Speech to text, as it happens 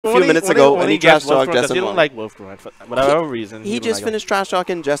a few minutes ago, and he trash talked He Justin don't Wong. like Wolf for whatever reason. He don't just like finished trash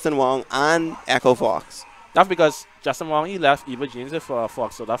talking Justin Wong and Echo Fox. That's because Justin Wong, he left Evil Genius for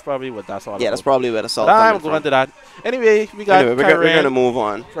Fox, so that's probably what that's all about. Yeah, that's probably where the salt But I'm coming going from. to that. Anyway, we got Anyway, we're going to move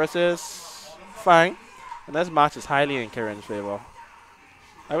on. versus F.A.N.G. And this match is highly in Karin's favor.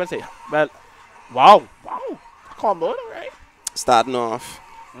 I would say, well, wow. Combo, right? Starting off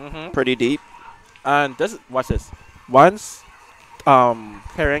pretty deep. And this, watch this. Once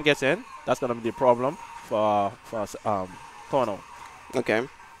Karin gets in, that's going to be the problem for Kono. Okay.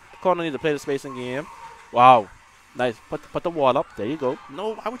 Kono needs to play the spacing game. Wow. Nice. Put the wall up. There you go.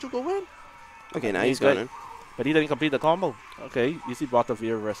 No, why would you go in? Okay, now he's going. But he didn't complete the combo. Okay, you see brought the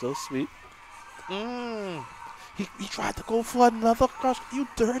V reversal. Sweet. He tried to go for another crush. You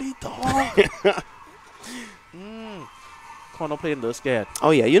dirty dog. Kono playing a little scared.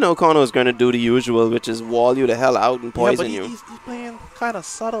 Oh, yeah. You know Kono is going to do the usual, which is wall you the hell out and poison you. He's playing kind of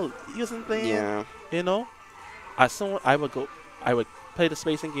subtle. He isn't playing, you know. As soon I would play the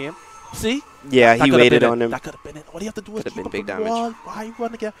spacing game. See? Yeah, he waited on him. That could have been it. What do you have to do is keep up big the damage. wall. Why you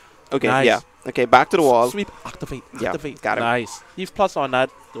run again? Okay, nice. yeah. Okay, back to the wall. Sweep, activate. Yeah, got him. Nice. He's plus on that.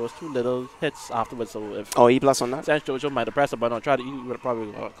 Those two little hits afterwards. So if he plus on that? Since Jojo might have pressed the button or tried to, he would have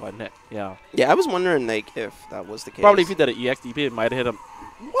probably got hit. Yeah. Yeah, I was wondering like if that was the case. Probably if he did an EXDP, it might have hit him.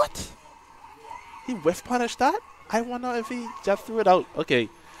 What? He whiff punished that? I wonder if he just threw it out. Okay.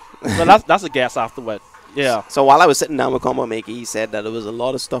 So that's a guess afterward. Yeah. So while I was sitting down with ComboMaker, he said that there was a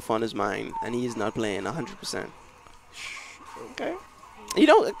lot of stuff on his mind, and he's not playing 100%. Okay. You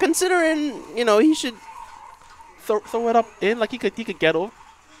know, considering, you know, he should throw it up in like he could get over.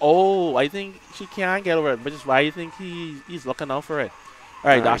 Oh, I think she can get over it, which is why I think he's looking out for it.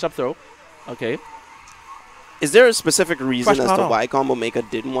 All right, dash up throw. Okay. Is there a specific reason as to why ComboMaker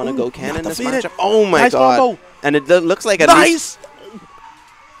didn't want to go Ken in this matchup? Oh my nice god! Combo. And it looks like at least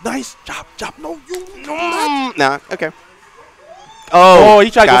nice chop. No, you nah. Okay. Oh, he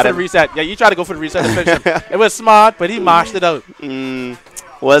tried to go for the reset. Yeah, you tried to go for the reset. It was smart, but he mashed it out.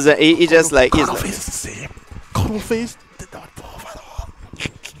 Was it? He just like he's face is the same. Kono face did not move at all.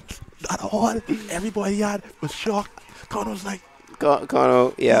 Not all. Everybody had was shocked. Kono was like.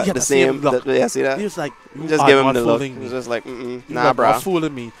 Kono, yeah, the same. Yeah, see that? He was like, just give him the look. He was just like, nah, bro. You are not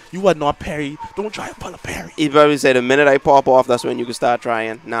fooling me. You are not parry. Don't try to pull a parry. He probably said the minute I pop off, that's when you can start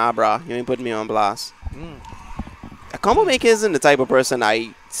trying. Nah, bro, you ain't putting me on blast. A ComboMaker isn't the type of person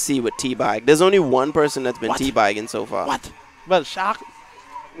I see with teabag. There's only one person that's been teabagging so far. What? Well, Shaq.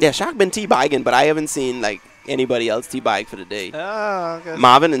 Yeah, Shaq been teabagging, but I haven't seen like anybody else teabag for the day. Okay.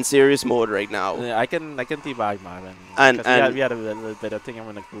 Marvin in serious mode right now. Yeah, I can teabag Marvin. And we had a little bit of thing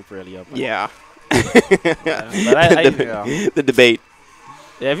in the group earlier. Yeah. But the debate.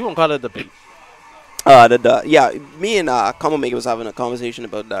 Yeah, if you want to call it a debate. Yeah, me and ComboMaker was having a conversation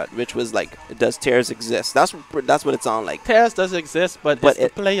about that, which was like, does tears exist? That's what it sounds like. Tears does exist, but it's the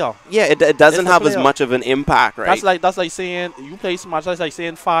player. Yeah, it doesn't have as much of an impact, right? That's like saying you play Smash. That's like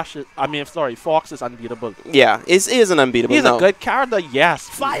saying Fox is unbeatable. Yeah, he is an unbeatable. He's a good character, yes.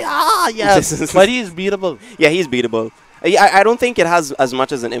 Fire, yes, but he's beatable. Yeah, he's beatable. I don't think it has as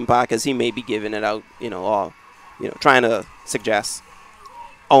much as an impact as he may be giving it out, or trying to suggest.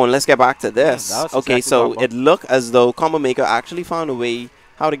 Oh, and let's get back to this. Okay, so it looked as though ComboMaker actually found a way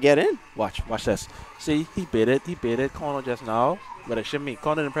how to get in. Watch this. See, he bit it. Kono just now, but it shimmy.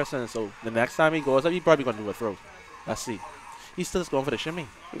 Kono didn't press it, so the next time he goes up, he's probably going to do a throw. Let's see. He's still going for the shimmy.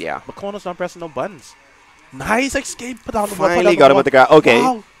 Yeah. But Kono's not pressing no buttons. Nice escape. Put down the Finally got him with the guy. Okay.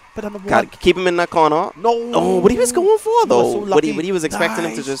 Wow. Put down the wall. Keep him in that corner. No. Oh, what he was going for, though. What he was expecting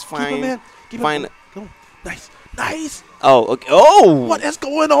him to just find. Nice. Oh, okay. Oh. What is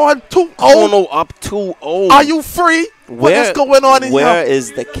going on? 2-0. Kono up 2-0. Are you free? What is going on in here? Where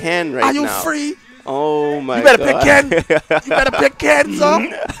is the Ken right now? Are you free? Oh, my God. You better pick Ken. You better pick Ken,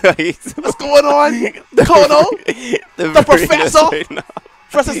 son. What's going on? Kono? The professor? Right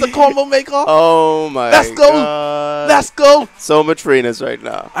versus the ComboMaker? Oh, my God. Let's go. So much freeness right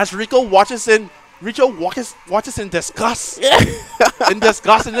now. As Rico watches in disgust. In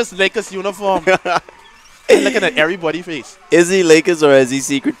disgust in this Lakers uniform. Looking at everybody's face. Is he Lakers or is he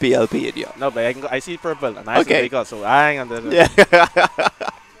secret PLP idiot? No, but I see purple and I see Lakers, so I ain't on this. Yeah.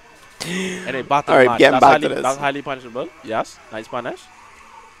 And they battle. All right, getting back to this. That's highly punishable. Yes, nice punish.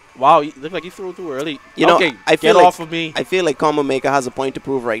 Wow, he looked like he threw too early. I feel get off of me. I feel like ComboMaker has a point to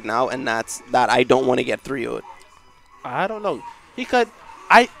prove right now, and that's that I don't want to get 3-0'd. I don't know. He could.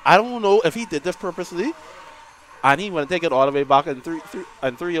 I don't know if he did this purposely, and he want to take it all the way back and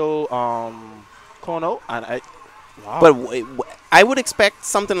 3-0 Kono, and wow. But I would expect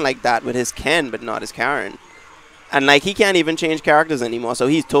something like that with his Ken, but not his Karin. And, like, he can't even change characters anymore, so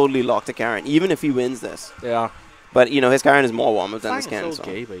he's totally locked to Karin, even if he wins this. Yeah. But, you know, his Karin is more warm-up than his Ken. So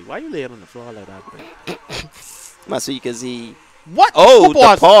gay, babe. Why you laying on the floor like that, babe? Must be because he... What? Oh,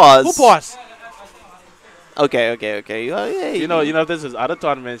 the pause. Who paused? Okay. Yeah, you know, if this is other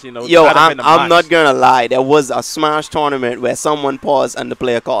tournaments, you know. Yo, I'm not gonna lie. There was a Smash tournament where someone paused and the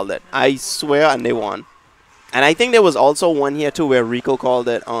player called it. I swear, and they won. And I think there was also one here too where Rico called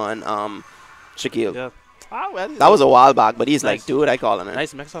it on Shaquille. Yeah. Oh, well, that was a while back, but he's nice. like, dude, I calling it.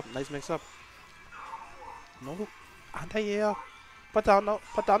 Nice mix up. No, anti-air. Put down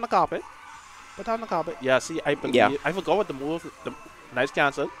the carpet. Yeah, see, I forgot what the move. The nice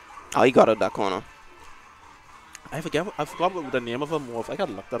cancel. Oh, he got it that corner. I forgot what the name of the move. I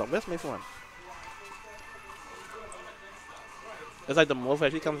gotta look that up. Where's my phone? It's like the move where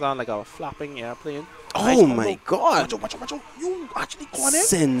she comes down like a flapping airplane. Oh nice my god! Watch out. You actually caught it?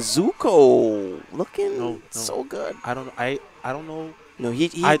 Senzuko looking so good. I don't know. I don't know. No, he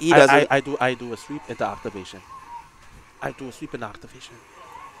doesn't. I do a sweep into activation.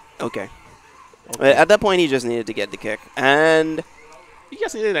 Okay. At that point, he just needed to get the kick, and he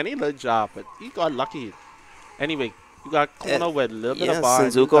just needed any little job, but he got lucky. Anyway, you got corner with a little bit of bar.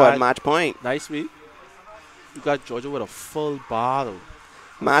 Senzuko at match point. Nice sweep. You got Georgia with a full bar.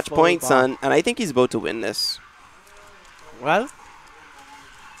 Match point, son, and I think he's about to win this. Well,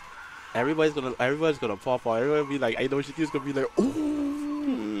 everybody's gonna pop out. Everybody will be like, I know Shaquille's gonna be like,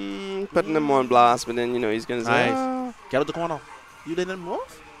 ooh, putting him on blast, but then you know he's gonna say, nice. Get out the corner. You didn't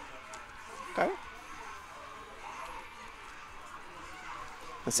move. Okay.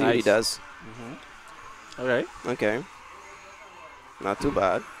 Let's see what he does. Okay. Not too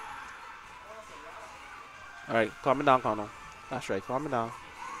bad. All right, calm it down, Connor. That's right, calm it down.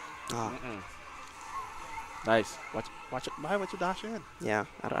 Nice. Watch it. Why would you dash in? Yeah,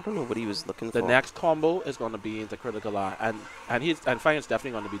 I don't know what he was looking for. The next combo is going to be into critical art, and F.A.N.G is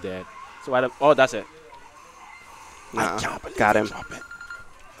definitely going to be dead. So that's it. Nah, I can't believe got him. Drop it.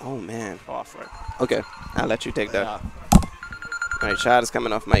 Oh man. Off right. Okay, I'll let you take that. Yeah. All right, Shad is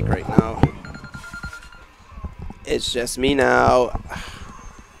coming off mic right now. It's just me now.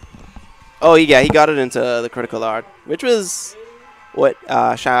 Oh yeah, he got it into the critical art, which was what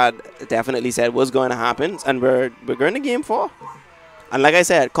Shad definitely said was going to happen, and we're going to game 4. And like I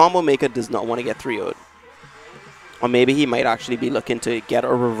said, ComboMaker does not want to get 3-0'd. Or maybe he might actually be looking to get a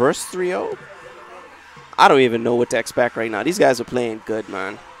reverse 3-0. I don't even know what to expect right now. These guys are playing good,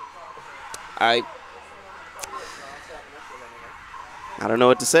 man. I don't know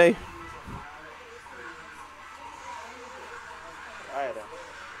what to say.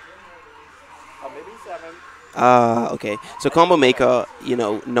 Okay. So ComboMaker, you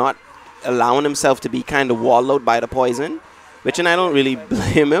know, not allowing himself to be kind of wallowed by the poison, which, and I don't really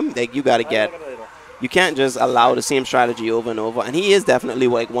blame him. Like, you can't just allow the same strategy over and over. And he is definitely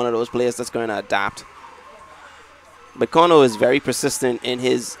like one of those players that's going to adapt. But Kono is very persistent in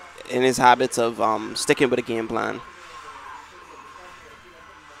his habits of sticking with a game plan.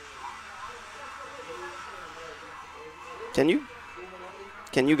 Can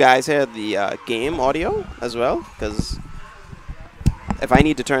you guys hear the game audio as well? Because if I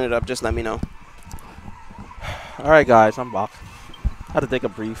need to turn it up, just let me know. All right, guys, I'm back. I had to take a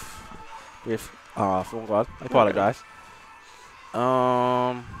brief phone call. I apologize.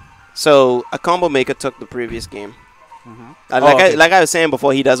 So a ComboMaker took the previous game. Like I was saying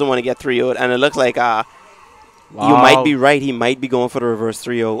before, he doesn't want to get 3-0'd, and it looks like you might be right. He might be going for the reverse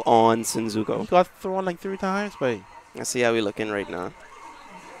 3-0 on Senzuko. He got thrown like 3 times, babe. Let's see how we looking right now.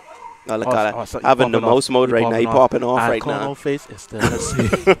 Oh, look at that. So having the most mode right now. He popping off right now. Kono's face is still the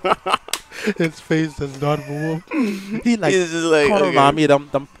same. His face does not move. He like, Kono remind me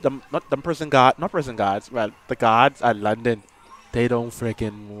of them prison guards. Well, the guards at London. They don't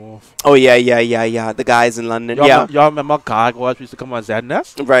freaking move. Oh, yeah. The guys in London. Y'all remember guard was used to come on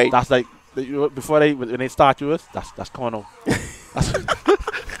ZNS? Right. That's like, before when they start you, that's Kono.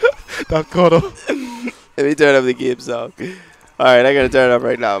 That's Kono. Let me turn up the game song. All right, I got to turn it up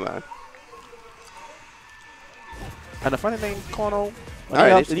right now, man. And the funny thing, Kono,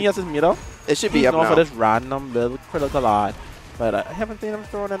 he has his meter. It should be up now. For this random little critical art. But I haven't seen him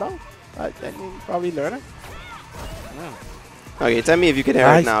throwing it out. I think he's probably learning. Okay, tell me if you can hear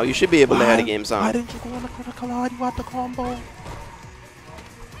it now. You should be able to hear the game song. Why didn't you go on the critical art? You want the combo?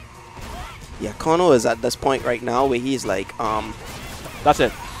 Yeah, Kono is at this point right now where he's like, That's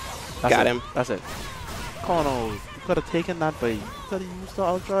it. Got him. That's it. Kono, you could have taken that, but you could have used the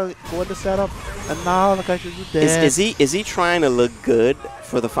ultra, go in the setup, and now look at you dead. Is he trying to look good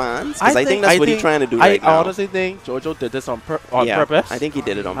for the fans? Because I think that's what he's trying to do right now. I honestly think Jojo did this on purpose. I think he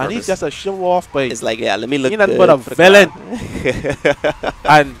did it on purpose. And he's just a show off, but it's like, yeah, let me look good. He's not but a villain.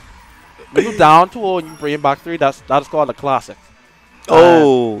 And when you down 2-0 and you bring back 3, that's called a classic.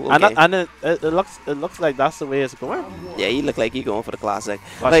 Oh, okay. And it looks like that's the way it's going. Yeah, he looked like he's going for the classic.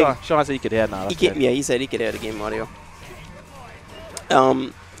 Like, Sean said he could hear now. Yeah, he said he could hear the game audio.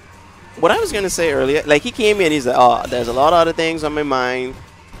 What I was gonna say earlier, like he came here and he's like, oh, there's a lot of other things on my mind,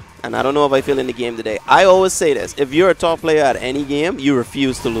 and I don't know if I feel in the game today. I always say this: if you're a top player at any game, you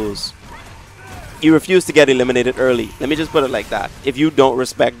refuse to lose. You refuse to get eliminated early. Let me just put it like that. If you don't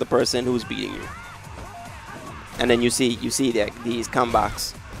respect the person who's beating you. And then you see these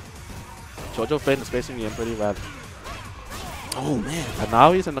comebacks. Jojo playing the spacing game pretty well. Oh man! And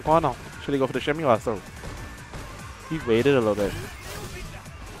now he's in the corner. Should he go for the shimmy or throw? He waited a little bit.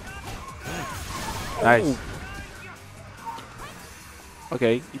 Nice. Ooh.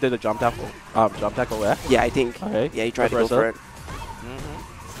 Okay, he did a jump tackle. Jump tackle where? Yeah, I think. Okay. Yeah, he tried to go for it.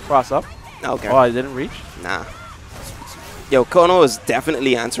 Cross up. Okay. Oh, he didn't reach. Nah. Yo, Kono is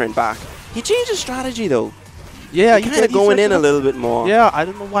definitely answering back. He changed his strategy though. Yeah, he's kind of going in a little bit more. Yeah, I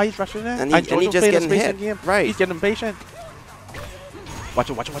don't know why he's rushing in. And he just getting hit. Game. Right. He's getting impatient.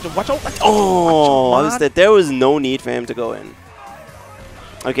 Watch out. Oh, there was no need for him to go in.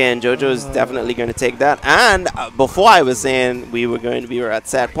 Okay, and JoJo's definitely going to take that. And before I was saying we were at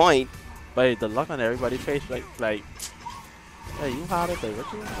set point. But the luck on everybody's face, like, hey, you had it,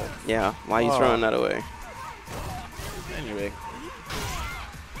 what you? Yeah, why are you throwing that away? Anyway.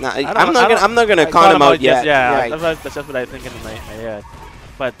 Nah, I'm not gonna call him out yet. Yeah, right. that's just what I think in my head.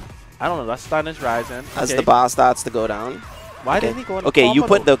 But I don't know. That stun is rising. As the bar starts to go down. Why didn't he go? Okay, you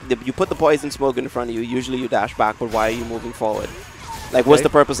put the poison smoke in front of you. Usually you dash back, but why are you moving forward? Like, what's the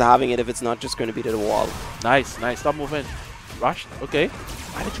purpose of having it if it's not just going to be to the wall? Nice. Stop moving. Rush. Okay.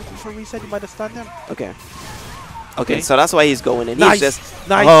 Why did you go for reset? You might have stunned him. Okay. So that's why he's going in. Nice. He's just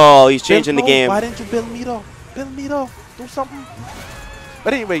oh, he's changing the game. Why didn't you build me though? Do something.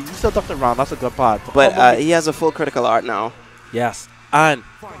 But anyway, you still ducked around. That's a good part. But he has a full critical art now. Yes. And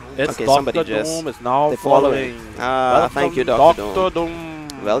it's Dr. Doom is now following. Thank you, Dr. Doom.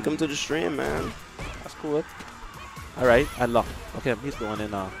 Welcome to the stream, man. That's cool. All right. I love. Okay, he's going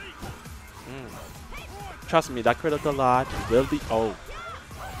in now. Trust me, that critical art will be. Oh.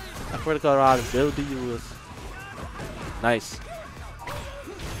 That critical art will be used. Nice.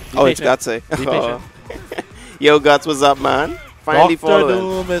 It's Gutsy. Be patient. Yo, Guts, what's up, man? Finally Dr.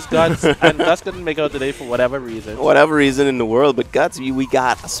 Doom is Guts, and Guts couldn't make out today for whatever reason. Whatever reason in the world, but Guts, we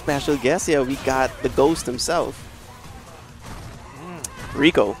got a special guest here. We got the ghost himself.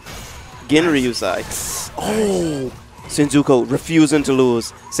 Rico. Gin Ryusai. Oh! Senzuko refusing to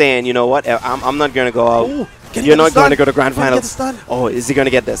lose, saying, you know what, I'm not going to go out. Ooh, you're not going to go to grand finals. Oh, is he going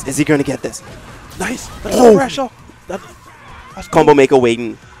to get this? Is he going to get this? Nice. That's pressure. That's ComboMaker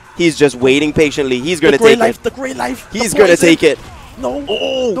waiting. He's just waiting patiently. He's going to take it. The great life. He's going to take it. No.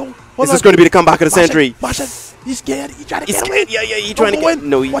 No. Is this going to be the comeback of the century? He's scared. He's trying to get away. Yeah, he's trying to get.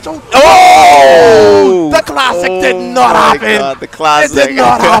 No, watch out. Oh! The classic did not happen. God, the classic. It did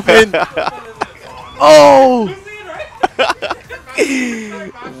not happen. Oh!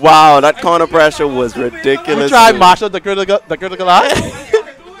 Wow, that corner pressure was ridiculous. You try Marshall the critical eye.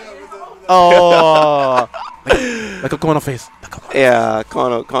 Oh, like a corner face. Yeah,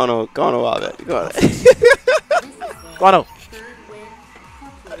 corner of it. Corner.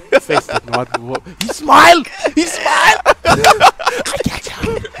 Face did not move up. He smiled. I catch him.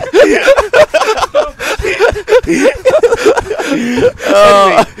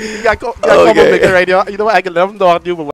 Anyway, you got ComboMaker right here. You know what? I can let him know you, but